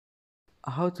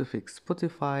How to fix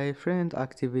Spotify friend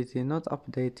activity not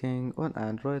updating on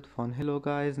Android phone. Hello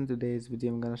guys, in today's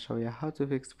video I'm gonna show you how to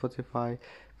fix Spotify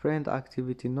friend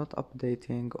activity not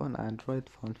updating on Android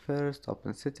phone. First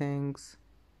open settings,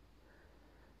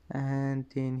 and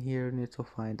in here you need to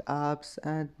find apps,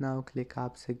 and now click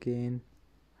apps again,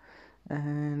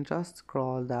 and just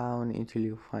scroll down until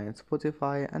you find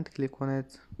Spotify and click on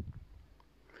it,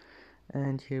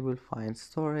 and here we'll find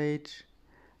storage,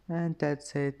 and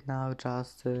that's it. Now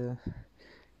just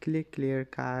click clear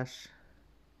cache,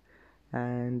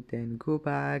 and then go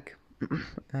back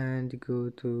and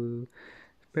go to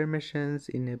permissions,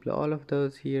 enable all of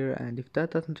those here, and if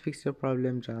that doesn't fix your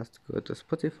problem, just go to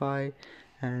Spotify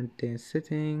and then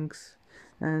settings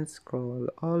and scroll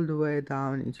all the way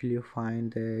down until you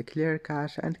find the clear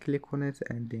cache and click on it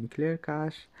and then clear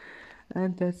cache,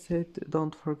 and that's it.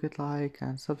 Don't forget like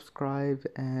and subscribe,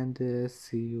 and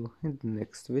see you in the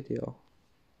next video.